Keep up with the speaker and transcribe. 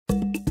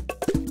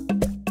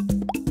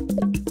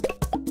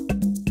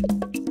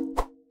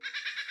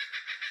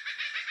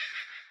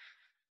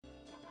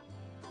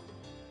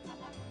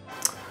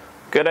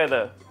G'day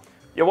there.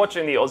 You're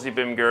watching the Aussie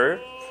BIM Guru.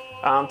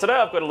 Today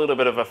I've got a little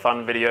bit of a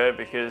fun video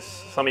because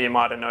some of you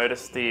might have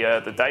noticed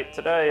the date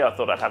today. I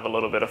thought I'd have a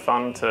little bit of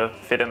fun to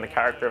fit in the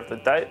character of the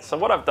date. So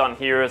what I've done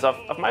here is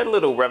I've made a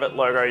little Revit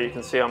logo you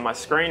can see on my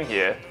screen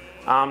here.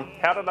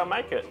 How did I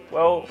make it?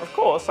 Well, of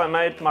course, I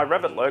made my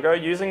Revit logo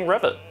using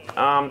Revit.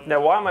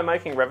 Now, why am I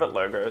making Revit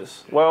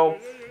logos? Well,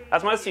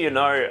 as most of you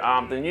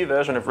know, the new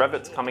version of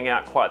Revit's coming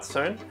out quite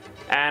soon,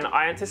 and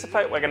I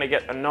anticipate we're going to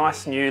get a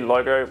nice new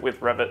logo with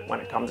Revit when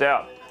it comes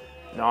out.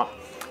 Not.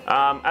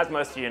 As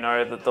most of you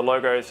know, the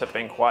logos have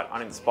been quite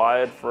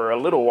uninspired for a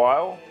little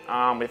while.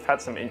 We've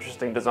had some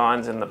interesting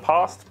designs in the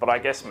past, but I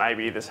guess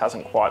maybe this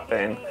hasn't quite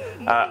been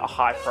a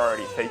high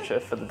priority feature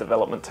for the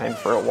development team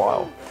for a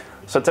while.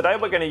 So today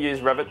we're going to use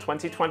Revit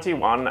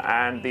 2021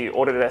 and the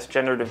Autodesk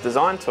Generative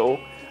Design tool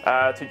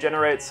to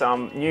generate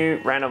some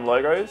new random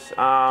logos,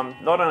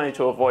 not only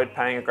to avoid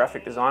paying a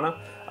graphic designer,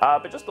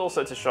 but just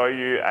also to show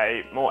you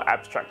a more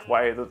abstract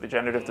way that the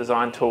Generative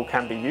Design tool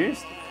can be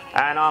used.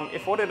 And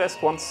if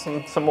Autodesk wants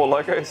some more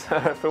logos,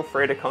 feel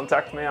free to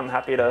contact me. I'm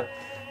happy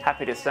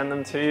to send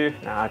them to you.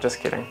 Nah, just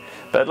kidding.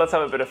 But let's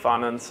have a bit of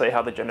fun and see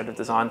how the Generative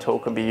Design tool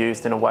can be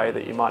used in a way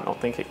that you might not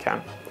think it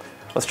can.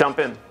 Let's jump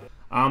in.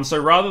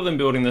 So rather than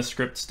building the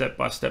script step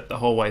by step the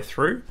whole way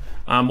through,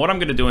 what I'm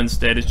going to do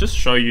instead is just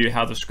show you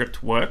how the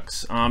script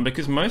works,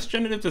 because most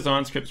generative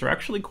design scripts are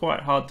actually quite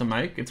hard to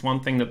make. It's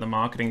one thing that the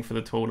marketing for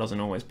the tool doesn't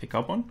always pick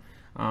up on.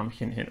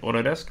 Hint, hint,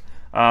 Autodesk.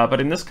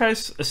 But in this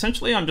case,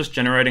 essentially I'm just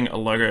generating a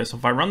logo. So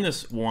if I run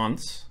this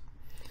once,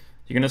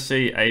 you're going to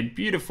see a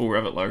beautiful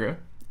Revit logo,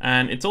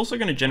 and it's also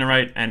going to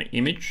generate an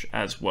image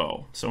as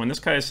well. So in this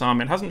case,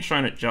 it hasn't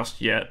shown it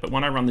just yet, but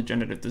when I run the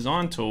Generative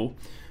Design tool,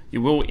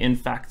 you will in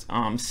fact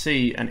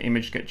see an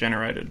image get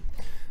generated.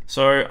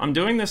 So I'm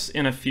doing this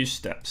in a few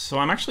steps. So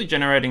I'm actually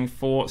generating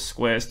 4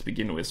 squares to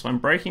begin with. So I'm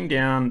breaking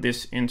down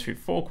this into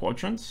 4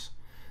 quadrants,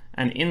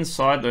 and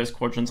inside those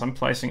quadrants I'm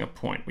placing a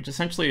point, which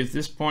essentially is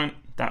this point,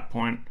 that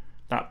point,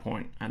 that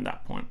point, and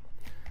that point.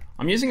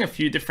 I'm using a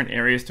few different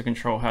areas to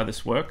control how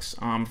this works.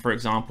 For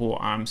example,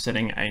 I'm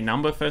setting a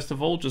number first of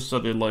all, just so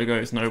the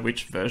logos know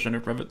which version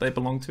of Revit they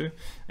belong to.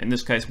 In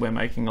this case, we're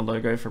making a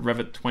logo for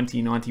Revit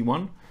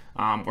 2091.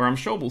 Where I'm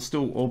sure we'll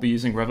still all be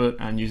using Revit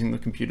and using the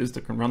computers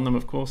that can run them,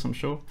 of course, I'm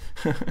sure.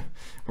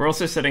 We're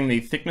also setting the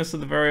thickness of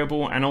the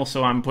variable, and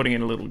also I'm putting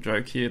in a little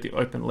joke here, the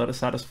open letter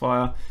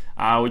satisfier,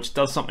 which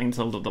does something to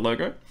the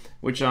logo,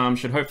 which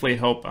should hopefully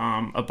help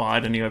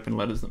abide any open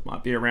letters that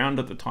might be around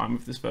at the time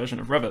of this version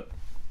of Revit.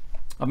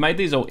 I've made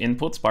these all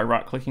inputs by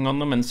right-clicking on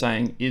them and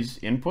saying is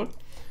input.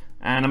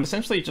 And I'm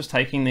essentially just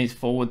taking these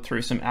forward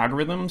through some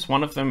algorithms.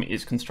 One of them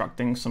is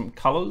constructing some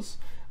colors,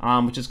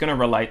 which is going to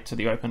relate to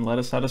the open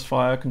letter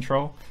satisfier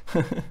control.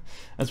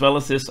 As well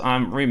as this,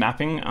 I'm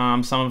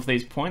remapping some of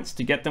these points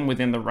to get them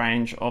within the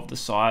range of the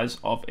size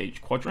of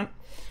each quadrant.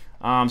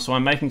 So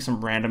I'm making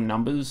some random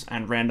numbers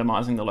and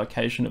randomizing the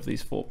location of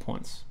these 4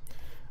 points.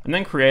 And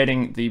then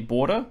creating the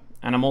border,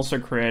 and I'm also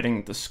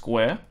creating the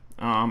square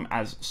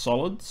as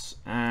solids.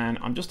 And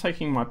I'm just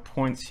taking my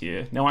points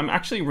here. Now I'm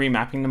actually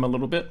remapping them a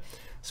little bit.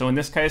 So in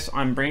this case,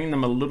 I'm bringing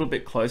them a little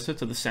bit closer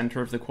to the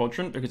center of the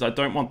quadrant because I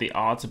don't want the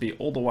R to be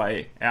all the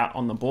way out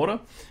on the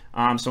border.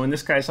 So in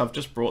this case, I've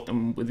just brought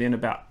them within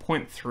about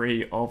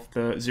 0.3 of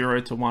the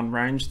 0 to 1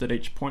 range that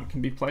each point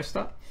can be placed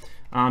at,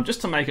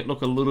 just to make it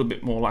look a little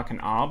bit more like an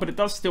R, but it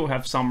does still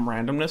have some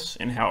randomness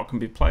in how it can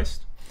be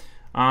placed.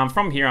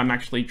 From here, I'm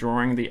actually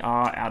drawing the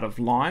R out of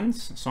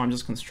lines. So I'm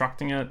just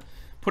constructing it,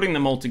 putting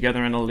them all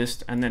together in a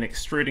list, and then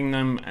extruding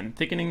them and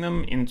thickening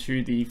them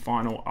into the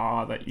final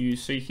R that you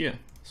see here.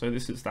 So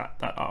this is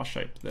that R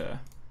shape there.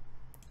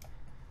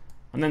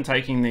 And then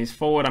taking these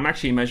forward, I'm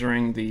actually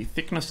measuring the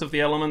thickness of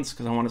the elements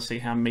because I want to see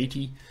how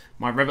meaty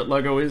my Revit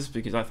logo is,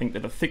 because I think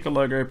that a thicker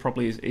logo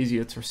probably is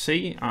easier to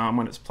see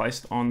when it's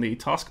placed on the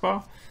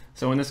taskbar.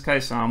 So in this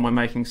case, we're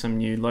making some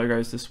new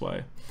logos this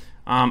way.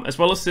 As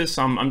well as this,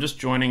 I'm just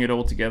joining it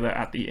all together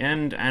at the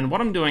end. And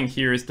what I'm doing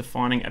here is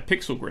defining a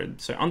pixel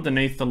grid. So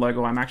underneath the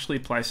logo, I'm actually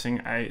placing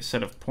a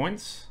set of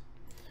points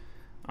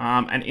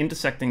and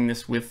intersecting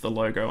this with the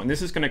logo. And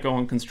this is going to go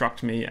and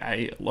construct me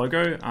a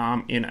logo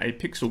in a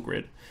pixel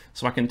grid.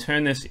 So I can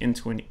turn this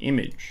into an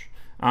image.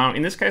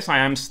 In this case, I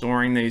am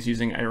storing these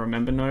using a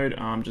remember node,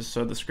 just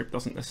so the script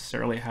doesn't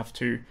necessarily have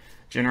to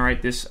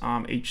generate this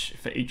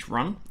for each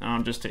run,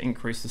 just to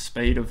increase the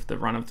speed of the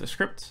run of the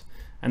script.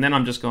 And then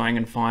I'm just going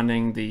and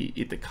finding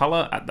the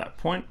color at that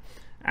point,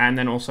 and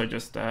then also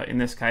just, in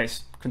this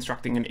case,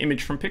 constructing an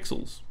image from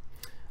pixels.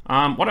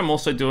 What I'm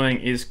also doing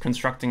is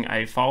constructing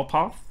a file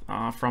path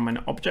from an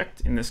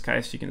object. In this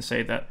case, you can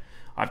see that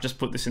I've just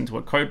put this into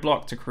a code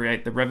block to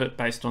create the Revit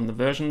based on the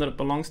version that it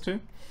belongs to.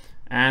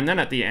 And then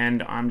at the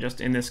end, I'm just,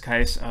 in this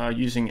case,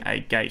 using a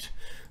gate.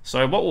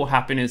 So what will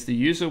happen is the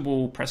user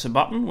will press a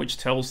button which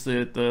tells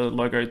the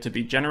logo to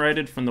be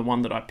generated from the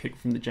one that I picked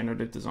from the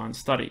Generative Design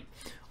study.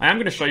 I am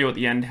going to show you at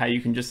the end how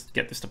you can just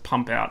get this to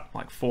pump out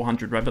like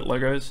 400 Revit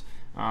logos.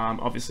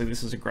 Obviously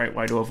this is a great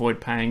way to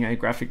avoid paying a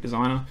graphic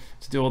designer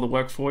to do all the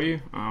work for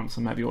you,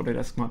 so maybe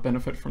Autodesk might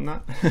benefit from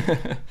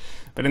that.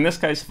 But in this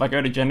case, if I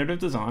go to Generative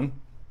Design,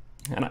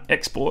 and I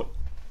export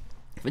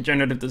for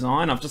Generative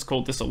Design. I've just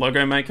called this a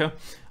logo maker.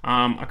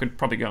 I could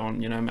probably go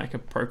on, make a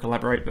Pro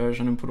Collaborate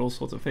version and put all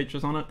sorts of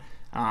features on it,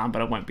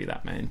 but it won't be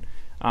that main.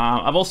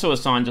 I've also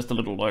assigned just a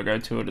little logo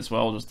to it as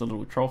well, just a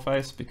little troll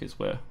face, because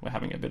we're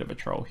having a bit of a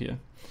troll here.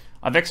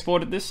 I've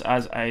exported this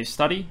as a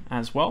study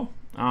as well.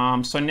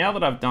 So now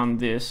that I've done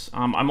this,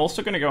 I'm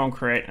also going to go and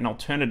create an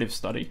alternative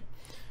study.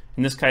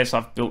 In this case,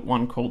 I've built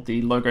one called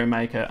the logo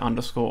maker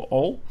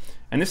 _all,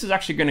 and this is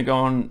actually going to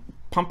go and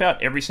pump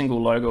out every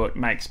single logo it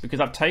makes,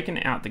 because I've taken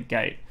out the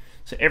gate.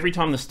 So every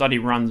time the study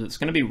runs, it's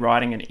going to be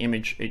writing an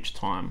image each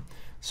time.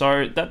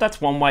 So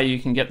that's one way you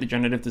can get the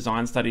Generative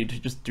Design study to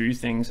just do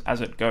things as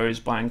it goes,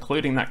 by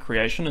including that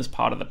creation as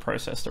part of the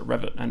process that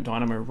Revit and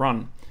Dynamo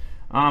run.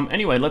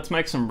 Anyway, let's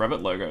make some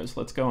Revit logos.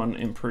 Let's go and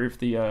improve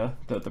the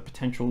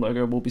potential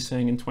logo we'll be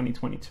seeing in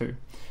 2022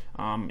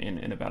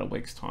 in about a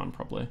week's time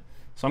probably.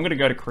 So I'm going to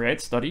go to Create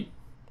Study,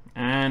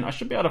 and I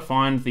should be able to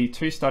find the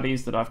two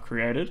studies that I've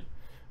created.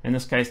 In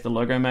this case, the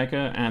Logo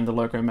Maker and the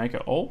Logo Maker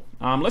All.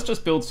 Let's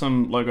just build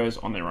some logos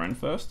on their own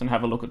first and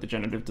have a look at the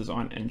Generative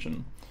Design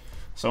engine.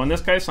 So in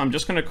this case, I'm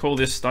just going to call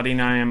this study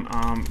name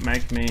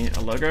Make Me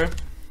a Logo.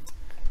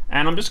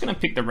 And I'm just going to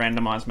pick the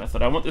randomize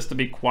method. I want this to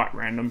be quite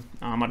random.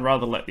 I'd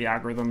rather let the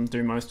algorithm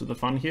do most of the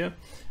fun here.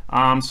 So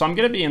I'm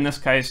going to be, in this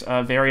case,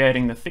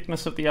 varying the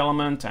thickness of the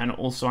element, and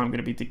also I'm going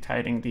to be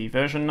dictating the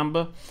version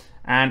number.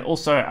 And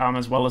also,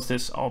 as well as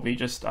this, I'll be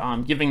just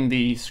giving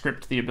the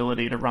script the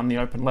ability to run the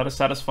open letter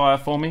satisfier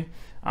for me.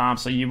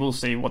 So you will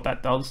see what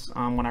that does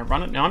when I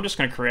run it. Now I'm just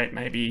going to create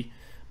maybe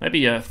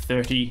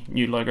 30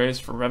 new logos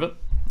for Revit,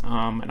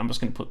 and I'm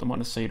just going to put them on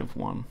a seed of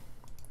 1.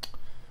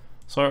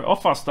 So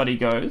off our study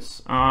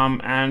goes,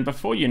 and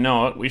before you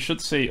know it, we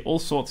should see all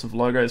sorts of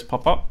logos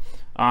pop up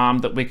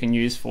that we can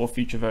use for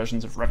future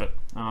versions of Revit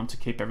to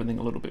keep everything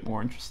a little bit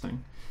more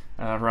interesting.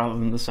 Rather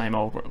than the same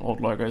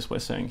old logos we're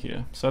seeing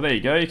here. So there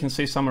you go, you can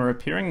see some are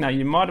appearing. Now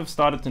you might have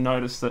started to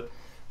notice that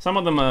some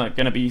of them are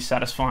going to be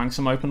satisfying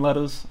some open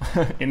letters.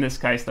 In this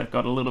case, they've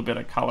got a little bit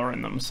of color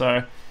in them,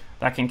 so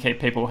that can keep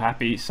people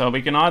happy. So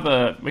we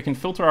can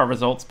filter our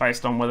results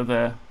based on whether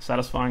they're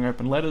satisfying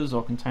open letters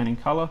or containing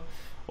color,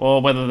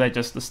 or whether they're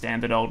just the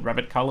standard old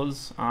Revit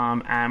colors.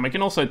 And we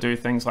can also do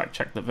things like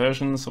check the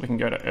versions, so we can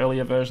go to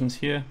earlier versions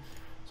here.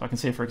 So I can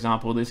see, for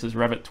example, this is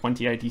Revit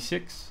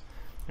 2086.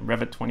 And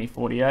Revit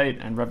 2048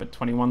 and Revit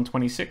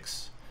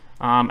 2126.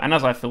 And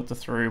as I filter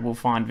through, we'll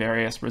find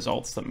various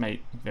results that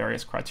meet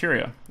various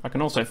criteria. I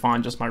can also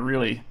find just my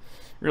really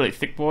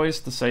thick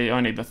boys to see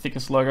only the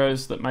thickest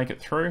logos that make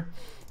it through.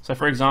 So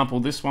for example,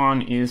 this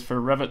one is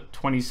for Revit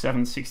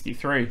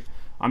 2763.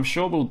 I'm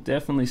sure we'll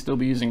definitely still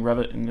be using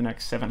Revit in the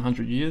next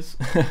 700 years.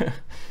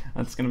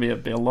 That's going to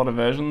be a lot of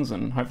versions,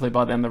 and hopefully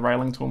by then the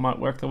railing tool might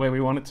work the way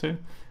we want it to.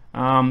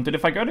 But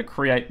if I go to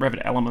create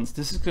Revit elements,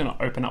 this is going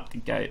to open up the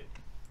gate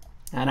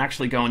and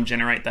actually go and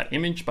generate that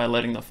image by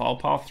letting the file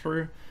path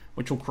through,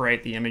 which will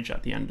create the image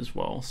at the end as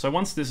well. So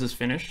once this is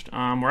finished,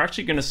 we're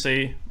actually going to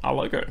see our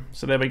logo.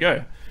 So there we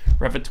go.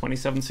 Revit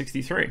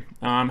 2763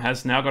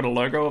 has now got a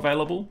logo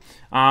available.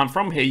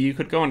 From here, you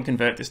could go and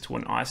convert this to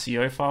an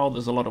ICO file.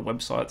 There's a lot of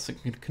websites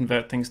that can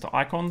convert things to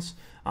icons.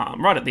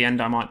 Right at the end,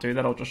 I might do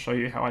that. I'll just show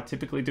you how I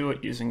typically do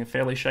it using a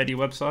fairly shady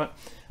website.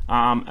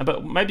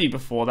 But maybe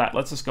before that,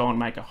 let's just go and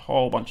make a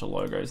whole bunch of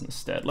logos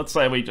instead. Let's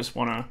say we just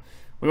want to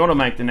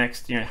make the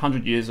next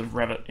 100 years of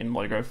Revit in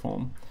logo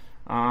form.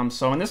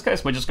 So in this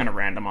case, we're just going to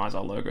randomize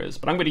our logos,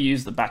 but I'm going to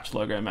use the batch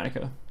logo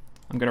maker.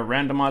 I'm going to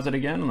randomize it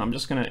again, and I'm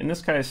just going to, in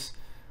this case,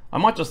 I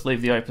might just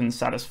leave the open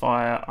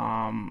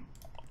satisfier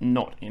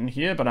not in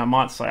here, but I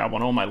might say I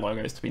want all my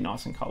logos to be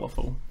nice and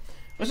colorful.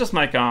 Let's just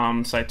make,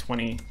 say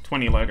 20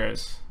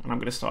 logos, and I'm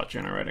going to start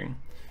generating.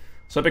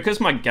 So because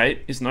my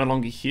gate is no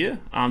longer here,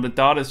 the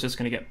data is just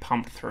going to get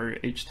pumped through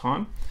each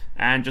time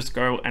and just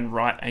go and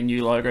write a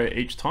new logo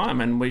each time.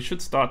 And we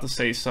should start to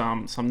see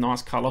some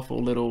nice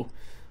colorful little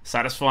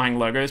satisfying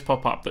logos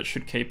pop up that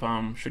should keep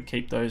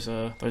those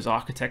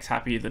architects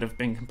happy that have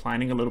been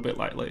complaining a little bit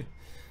lately.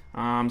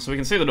 So we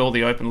can see that all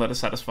the open letter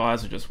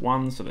satisfiers are just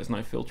 1, so there's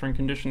no filtering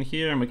condition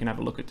here, and we can have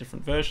a look at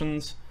different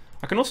versions.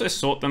 I can also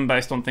sort them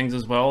based on things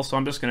as well, so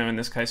I'm just going to, in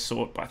this case,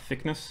 sort by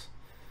thickness.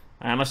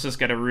 And let's just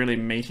get a really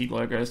meaty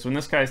logo. So in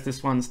this case,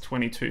 this one's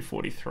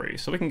 2243.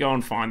 So we can go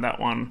and find that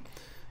one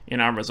in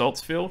our results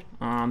field.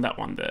 That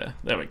one there.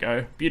 There we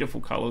go. Beautiful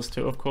colors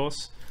too, of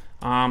course.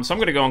 So I'm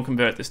going to go and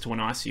convert this to an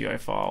ICO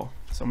file.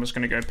 So I'm just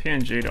going to go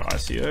PNG to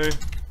ICO.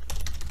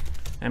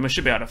 And we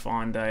should be able to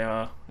find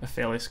a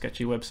fairly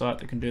sketchy website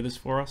that can do this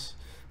for us.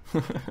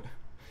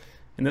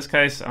 In this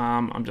case,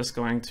 I'm just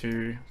going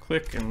to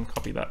click and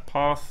copy that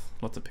path.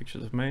 Lots of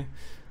pictures of me.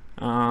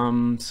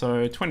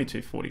 So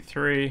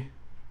 2243.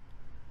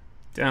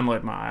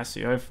 Download my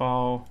ICO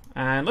file,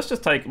 and let's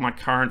just take my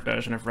current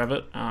version of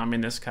Revit,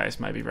 in this case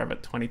maybe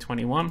Revit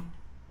 2021,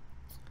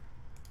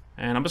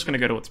 and I'm just going to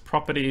go to its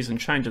properties and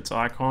change its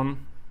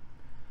icon,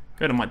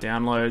 go to my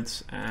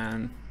downloads,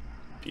 and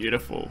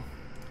beautiful.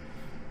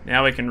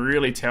 Now we can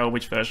really tell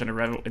which version of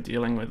Revit we're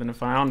dealing with, and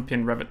if I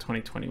unpin Revit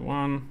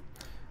 2021,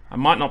 I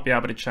might not be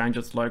able to change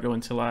its logo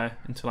until I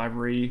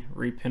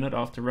repin it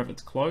after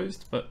Revit's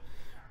closed, but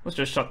let's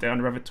just shut down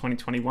Revit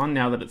 2021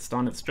 now that it's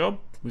done its job.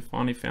 We've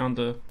finally found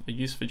a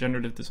use for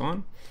generative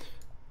design.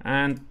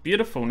 And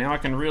beautiful, now I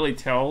can really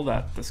tell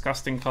that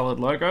disgusting colored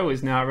logo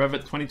is now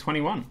Revit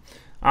 2021.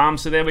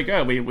 So there we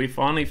go, we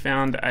finally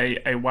found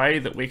a way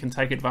that we can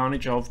take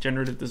advantage of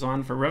generative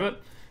design for Revit.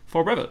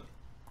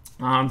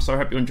 So I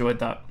hope you enjoyed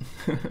that.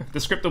 The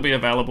script will be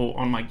available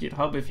on my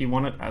GitHub if you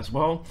want it as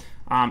well,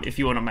 if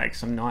you want to make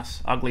some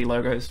nice ugly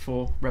logos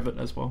for Revit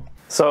as well.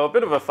 So a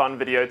bit of a fun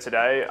video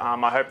today.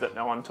 I hope that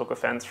no one took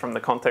offense from the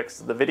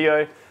context of the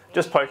video.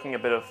 Just poking a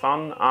bit of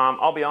fun.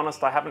 I'll be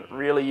honest, I haven't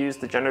really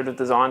used the generative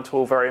design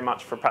tool very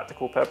much for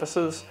practical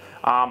purposes.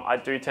 I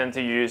do tend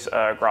to use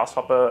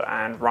Grasshopper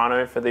and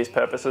Rhino for these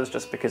purposes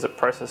just because it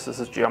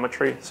processes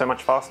geometry so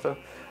much faster.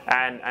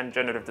 And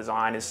generative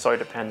design is so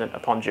dependent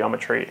upon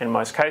geometry in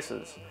most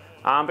cases.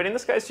 But in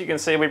this case, you can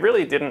see we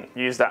really didn't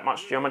use that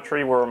much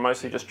geometry. We were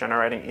mostly just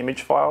generating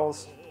image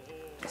files.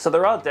 So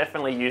there are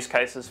definitely use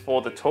cases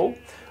for the tool.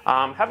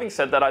 Having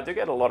said that, I do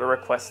get a lot of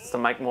requests to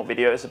make more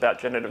videos about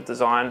generative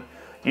design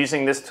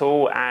using this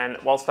tool, and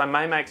whilst I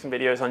may make some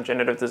videos on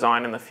generative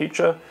design in the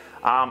future,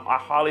 I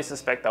highly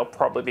suspect they'll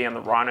probably be on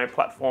the Rhino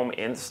platform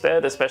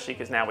instead, especially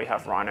because now we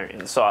have Rhino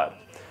inside.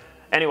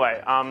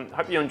 Anyway,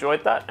 hope you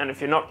enjoyed that, and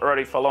if you're not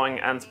already following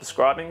and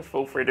subscribing,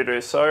 feel free to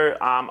do so.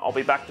 I'll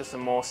be back to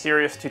some more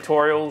serious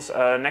tutorials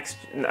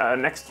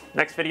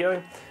next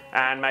video,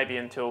 and maybe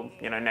until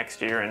next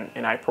year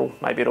in April.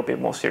 Maybe it'll be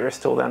more serious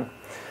till then.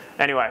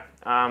 Anyway,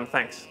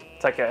 thanks.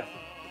 Take care.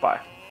 Bye.